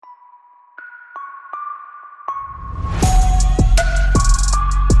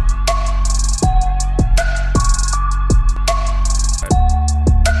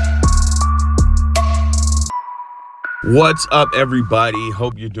What's up, everybody?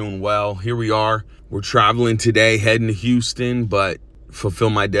 Hope you're doing well. Here we are. We're traveling today, heading to Houston, but Fulfill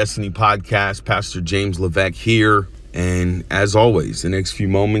My Destiny podcast, Pastor James Levesque here. And as always, the next few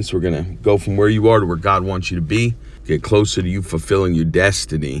moments, we're going to go from where you are to where God wants you to be, get closer to you fulfilling your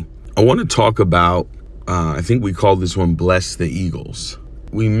destiny. I want to talk about, I think we call this one Bless the Eagles.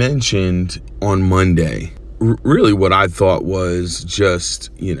 We mentioned on Monday, really what I thought was just,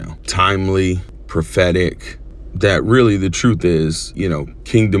 timely, prophetic, that really the truth is,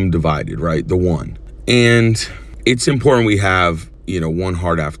 kingdom divided, right? The one. And it's important we have, one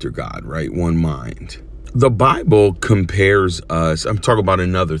heart after God, right? One mind. The Bible compares us. I'm talking about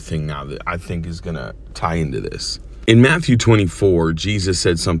another thing now that I think is going to tie into this. In Matthew 24, Jesus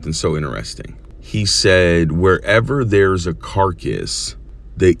said something so interesting. He said, wherever there's a carcass,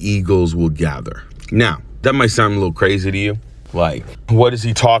 the eagles will gather. Now, that might sound a little crazy to you. Like, what is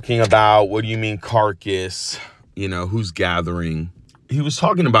he talking about? What do you mean carcass? Who's gathering? He was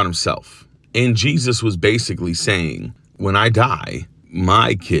talking about himself. And Jesus was basically saying, when I die,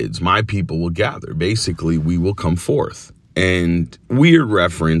 my kids, my people will gather. Basically, we will come forth. And weird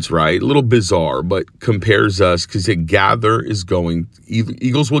reference, right? A little bizarre, but compares us because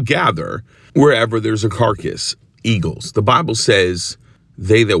eagles will gather wherever there's a carcass. Eagles. The Bible says,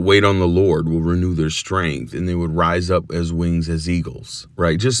 they that wait on the Lord will renew their strength, and they would rise up as wings as eagles,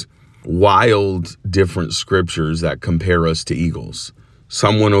 right? Just wild different scriptures that compare us to eagles.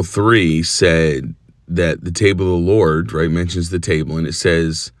 Psalm 103 said that the table of the Lord, right, mentions the table, and it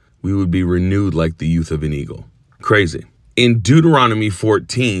says we would be renewed like the youth of an eagle. Crazy. In Deuteronomy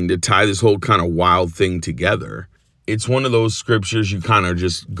 14, to tie this whole kind of wild thing together, it's one of those scriptures you kind of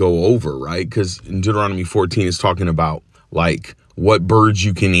just go over, right? Because in Deuteronomy 14, it's talking about like what birds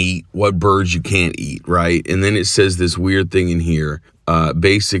you can eat, what birds you can't eat, right? And then it says this weird thing in here.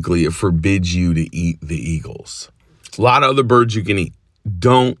 Basically, it forbids you to eat the eagles. A lot of other birds you can eat.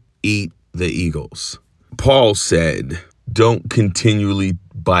 Don't eat the eagles. Paul said, don't continually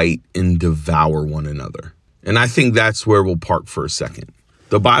bite and devour one another. And I think that's where we'll park for a second.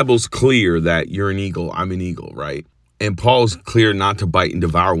 The Bible's clear that you're an eagle, I'm an eagle, right? And Paul's clear not to bite and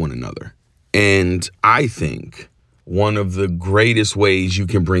devour one another. And I think one of the greatest ways you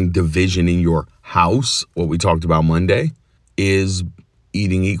can bring division in your house, what we talked about Monday, is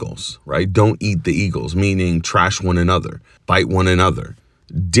eating eagles, right? Don't eat the eagles, meaning trash one another, bite one another.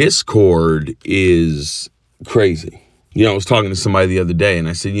 Discord is crazy. I was talking to somebody the other day and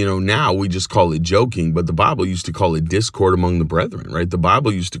I said, now we just call it joking, but the Bible used to call it discord among the brethren, right? The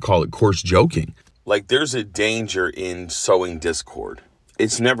Bible used to call it coarse joking. Like there's a danger in sowing discord.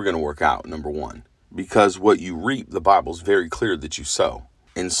 It's never going to work out, number one, because what you reap, the Bible's very clear that you sow.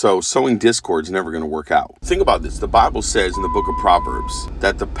 And so sowing discord is never going to work out. Think about this. The Bible says in the book of Proverbs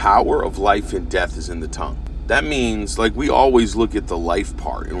that the power of life and death is in the tongue. That means like we always look at the life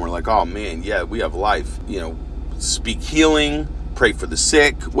part and we're like, oh man, yeah, we have life, speak healing, pray for the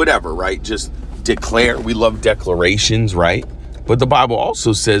sick, whatever, right? Just declare. We love declarations, right? But the Bible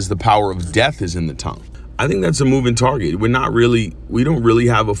also says the power of death is in the tongue. I think that's a moving target. We don't really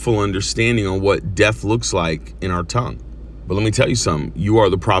have a full understanding on what death looks like in our tongue. But let me tell you something. You are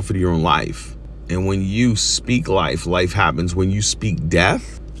the prophet of your own life. And when you speak life, life happens. When you speak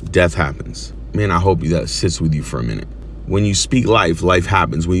death, death happens. Man, I hope that sits with you for a minute. When you speak life, life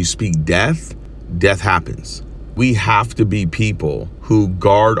happens. When you speak death, death happens. We have to be people who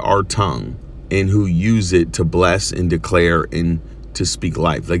guard our tongue and who use it to bless and declare and to speak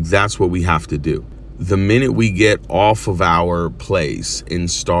life. Like that's what we have to do. The minute we get off of our place and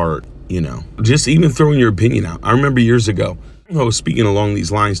start, just even throwing your opinion out. I remember years ago, I was speaking along these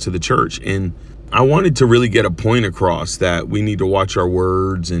lines to the church and I wanted to really get a point across that we need to watch our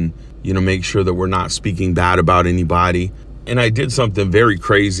words and, make sure that we're not speaking bad about anybody. And I did something very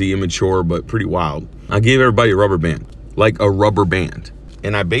crazy, immature, but pretty wild. I gave everybody a rubber band, like a rubber band.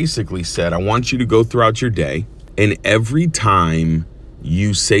 And I basically said, I want you to go throughout your day and every time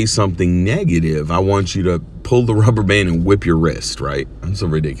you say something negative, I want you to pull the rubber band and whip your wrist, right? I'm so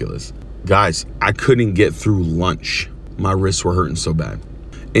ridiculous. Guys, I couldn't get through lunch. My wrists were hurting so bad.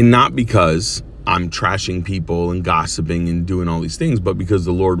 And not because I'm trashing people and gossiping and doing all these things, but because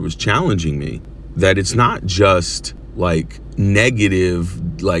the Lord was challenging me that it's not just like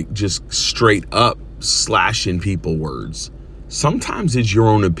negative, like just straight up slashing people words. Sometimes it's your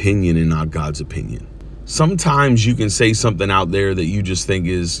own opinion and not God's opinion. Sometimes you can say something out there that you just think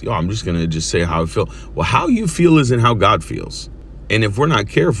is, I'm just going to just say how I feel. Well, how you feel isn't how God feels. And if we're not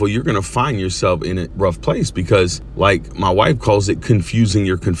careful, you're going to find yourself in a rough place because, like my wife calls it, confusing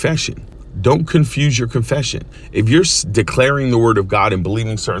your confession. Don't confuse your confession. If you're declaring the word of God and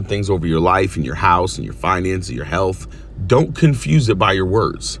believing certain things over your life and your house and your finances, your health, don't confuse it by your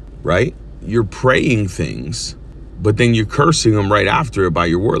words, right? You're praying things, but then you're cursing them right after it by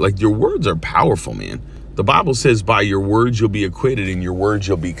your word. Like, your words are powerful, man. The Bible says by your words you'll be acquitted and your words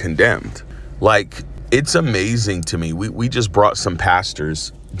you'll be condemned. Like, it's amazing to me. We just brought some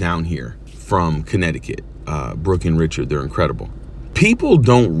pastors down here from Connecticut, Brooke and Richard. They're incredible. People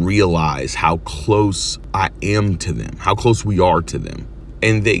don't realize how close I am to them, how close we are to them.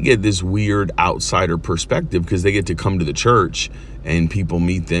 And they get this weird outsider perspective because they get to come to the church and people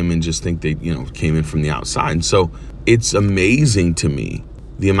meet them and just think they, came in from the outside. And so it's amazing to me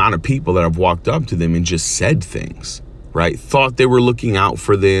the amount of people that have walked up to them and just said things, right? Thought they were looking out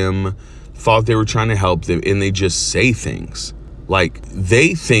for them, thought they were trying to help them, and they just say things. Like,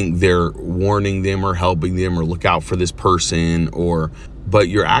 they think they're warning them or helping them or look out for this person, but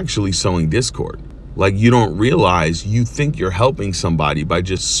you're actually sowing discord. Like, you don't realize you think you're helping somebody by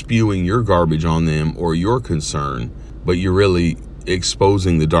just spewing your garbage on them or your concern, but you're really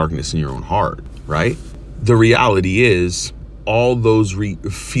exposing the darkness in your own heart, right? The reality is all those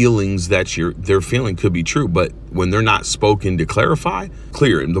feelings that they're feeling could be true, but when they're not spoken to clarify,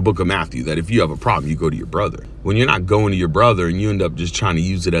 clear in the book of Matthew that if you have a problem, you go to your brother. When you're not going to your brother and you end up just trying to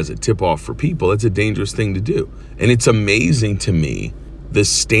use it as a tip-off for people, it's a dangerous thing to do. And it's amazing to me the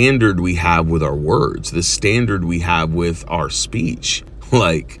standard we have with our words, the standard we have with our speech.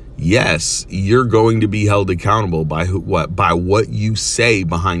 Like, yes, you're going to be held accountable by what you say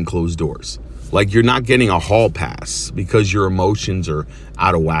behind closed doors. Like, you're not getting a hall pass because your emotions are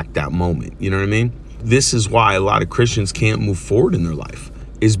out of whack that moment. You know what I mean? This is why a lot of Christians can't move forward in their life,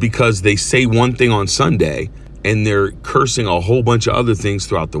 is because they say one thing on Sunday and they're cursing a whole bunch of other things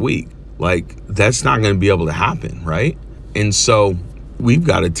throughout the week. Like, that's not going to be able to happen, right? And so we've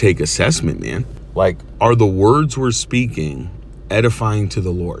got to take assessment, man. Like, are the words we're speaking edifying to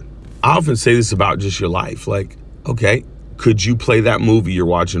the Lord? I often say this about just your life. Like, okay, could you play that movie you're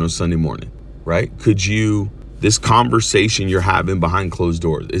watching on Sunday morning? Right? This conversation you're having behind closed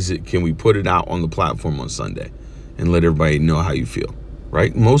doors, can we put it out on the platform on Sunday and let everybody know how you feel?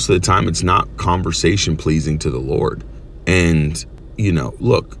 Right? Most of the time it's not conversation pleasing to the Lord. And,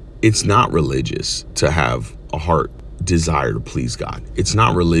 look, it's not religious to have a heart desire to please God. It's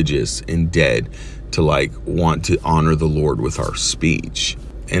not religious and dead to want to honor the Lord with our speech.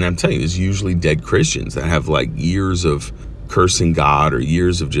 And I'm telling you, it's usually dead Christians that have years of cursing God or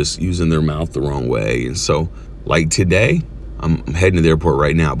years of just using their mouth the wrong way. And so today, I'm heading to the airport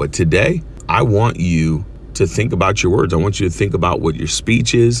right now, but today I want you to think about your words. I want you to think about what your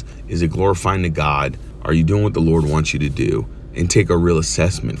speech is. Is it glorifying to God? Are you doing what the Lord wants you to do? And take a real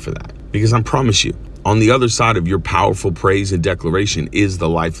assessment for that. Because I promise you, on the other side of your powerful praise and declaration is the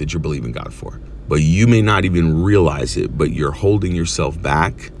life that you're believing God for. But you may not even realize it, but you're holding yourself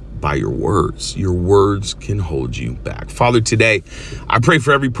back by your words. Your words can hold you back. Father, today, I pray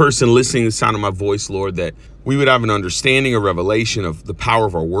for every person listening to the sound of my voice, Lord, that we would have an understanding, a revelation of the power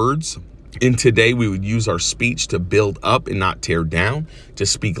of our words. And today we would use our speech to build up and not tear down, to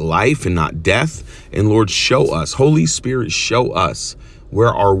speak life and not death. And Lord, show us, Holy Spirit, show us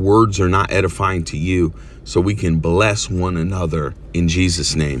where our words are not edifying to you so we can bless one another in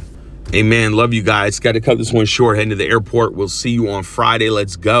Jesus' name. Amen. Love you guys. Got to cut this one short. Heading to the airport. We'll see you on Friday.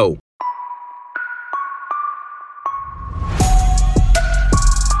 Let's go.